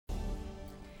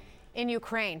In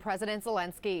Ukraine, President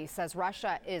Zelensky says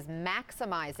Russia is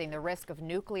maximizing the risk of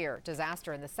nuclear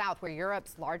disaster in the south, where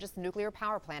Europe's largest nuclear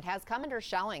power plant has come under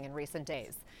shelling in recent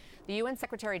days. The UN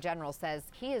Secretary General says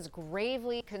he is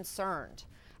gravely concerned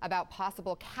about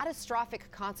possible catastrophic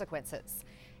consequences.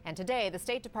 And today, the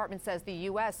State Department says the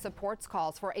U.S. supports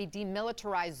calls for a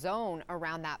demilitarized zone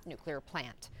around that nuclear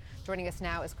plant. Joining us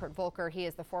now is Volker. He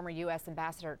is the former U.S.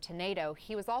 ambassador to NATO.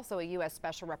 He was also a U.S.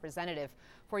 special representative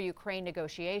for Ukraine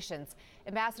negotiations.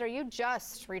 Ambassador, you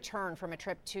just returned from a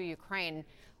trip to Ukraine.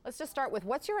 Let's just start with,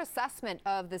 what's your assessment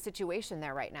of the situation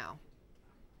there right now?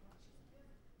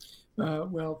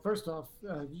 Well, first off,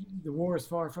 the war is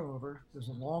far from over. There's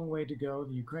a long way to go.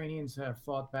 The Ukrainians have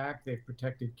fought back. They've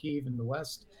protected Kyiv in the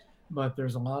west, but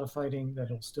there's a lot of fighting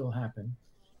that'll still happen.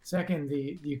 Second,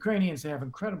 the Ukrainians have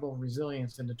incredible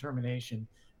resilience and determination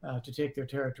to take their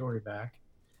territory back.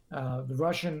 The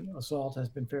Russian assault has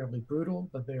been fairly brutal,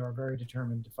 but they are very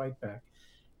determined to fight back.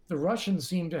 The Russians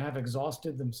seem to have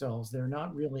exhausted themselves. They're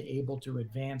not really able to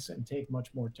advance and take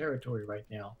much more territory right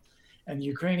now. And the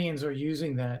Ukrainians are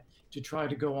using that to try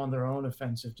to go on their own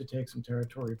offensive to take some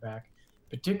territory back,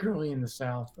 particularly in the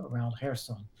south around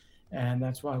Kherson. And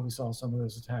that's why we saw some of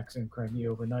those attacks in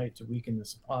Crimea overnight, to weaken the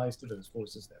supplies to those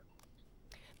forces there.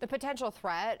 The potential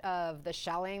threat of the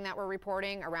shelling that we're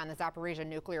reporting around the Zaporizhzhia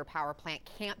nuclear power plant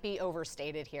can't be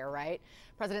overstated here, right?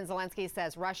 President Zelensky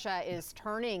says Russia is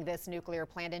turning this nuclear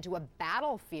plant into a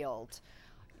battlefield.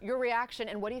 Your reaction,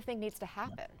 and what do you think needs to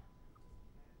happen?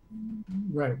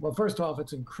 Right. Well, first off,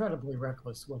 it's incredibly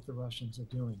reckless what the Russians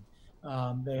are doing.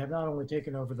 They have not only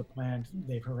taken over the plant,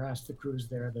 they've harassed the crews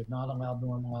there, they've not allowed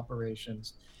normal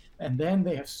operations, and then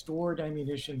they have stored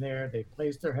ammunition there, they've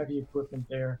placed their heavy equipment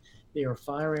there, they are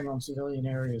firing on civilian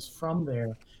areas from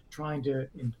there, trying to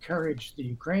encourage the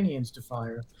Ukrainians to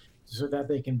fire so that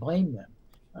they can blame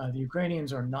them. The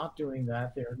Ukrainians are not doing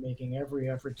that. They're making every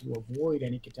effort to avoid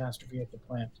any catastrophe at the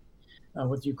plant.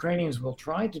 What the Ukrainians will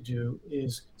try to do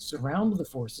is surround the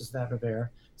forces that are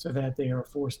there so that they are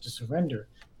forced to surrender.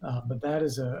 But that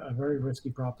is a very risky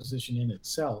proposition in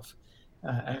itself,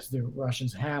 as the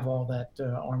Russians have all that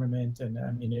armament and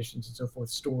ammunition and so forth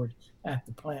stored at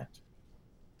the plant.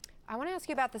 I want to ask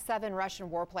you about the 7 Russian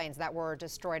warplanes that were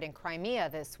destroyed in Crimea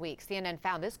this week. CNN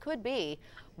found this could be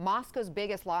Moscow's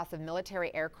biggest loss of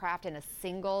military aircraft in a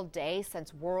single day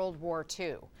since World War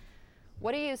II.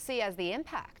 What do you see as the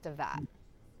impact of that?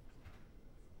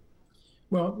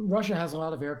 Well, Russia has a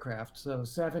lot of aircraft, so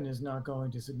 7 is not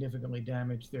going to significantly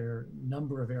damage their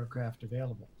number of aircraft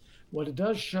available. What it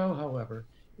does show, however,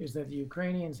 is that the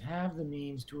Ukrainians have the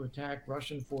means to attack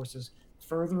Russian forces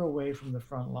further away from the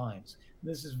front lines.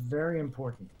 This is very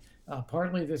important.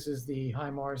 Partly this is the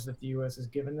HIMARS that the U.S. has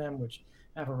given them, which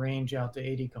have a range out to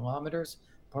 80 kilometers.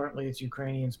 Partly it's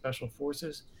Ukrainian special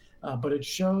forces. But it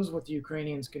shows what the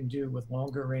Ukrainians can do with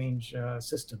longer range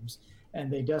systems,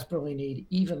 and they desperately need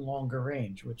even longer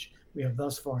range, which we have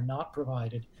thus far not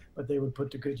provided, but they would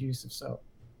put to good use if so.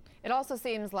 It also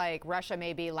seems like Russia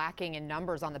may be lacking in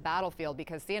numbers on the battlefield,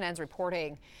 because CNN's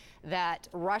reporting that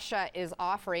Russia is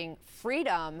offering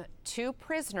freedom to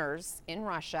prisoners in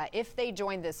Russia if they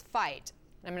join this fight.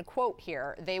 I'm going to quote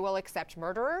here: "They will accept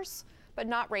murderers, but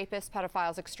not rapists,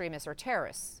 pedophiles, extremists, or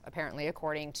terrorists," apparently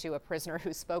according to a prisoner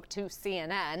who spoke to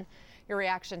CNN. Your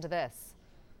reaction to this?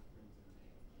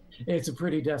 It's a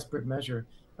pretty desperate measure.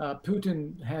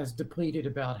 Putin has depleted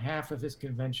about half of his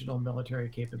conventional military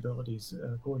capabilities,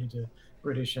 according to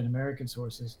British and American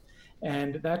sources.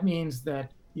 And that means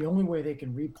that the only way they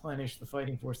can replenish the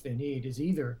fighting force they need is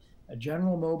either a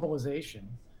general mobilization,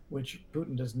 which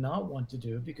Putin does not want to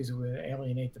do because it would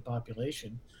alienate the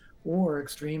population, or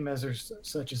extreme measures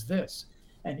such as this.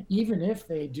 And even if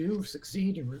they do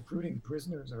succeed in recruiting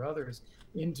prisoners or others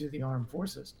into the armed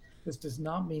forces, this does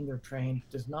not mean they're trained,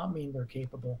 does not mean they're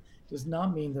capable, does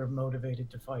not mean they're motivated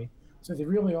to fight. So they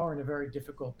really are in a very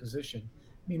difficult position.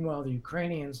 Meanwhile, the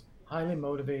Ukrainians, highly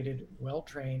motivated,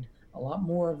 well-trained, a lot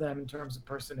more of them in terms of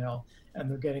personnel,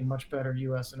 and they're getting much better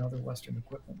U.S. and other Western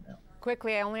equipment now.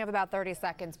 Quickly, I only have about 30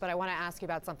 seconds, but I want to ask you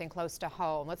about something close to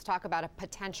home. Let's talk about a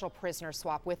potential prisoner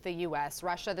swap with the U.S.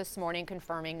 Russia this morning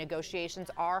confirming negotiations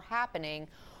are happening.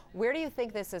 Where do you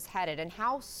think this is headed, and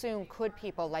how soon could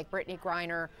people like Brittany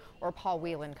Griner or Paul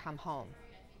Whelan come home?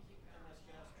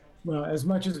 Well, as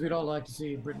much as we'd all like to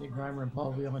see Brittany Griner and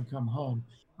Paul Whelan come home,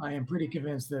 I am pretty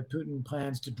convinced that Putin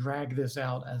plans to drag this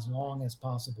out as long as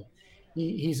possible.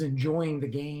 He's enjoying the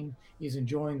game. He's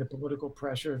enjoying the political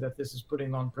pressure that this is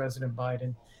putting on President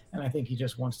Biden. And I think he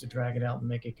just wants to drag it out and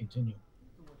make it continue.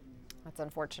 That's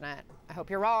unfortunate. I hope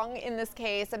you're wrong in this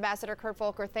case. Ambassador Kurt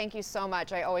Volker, thank you so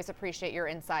much. I always appreciate your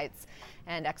insights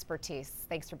and expertise.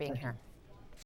 Thanks for being here.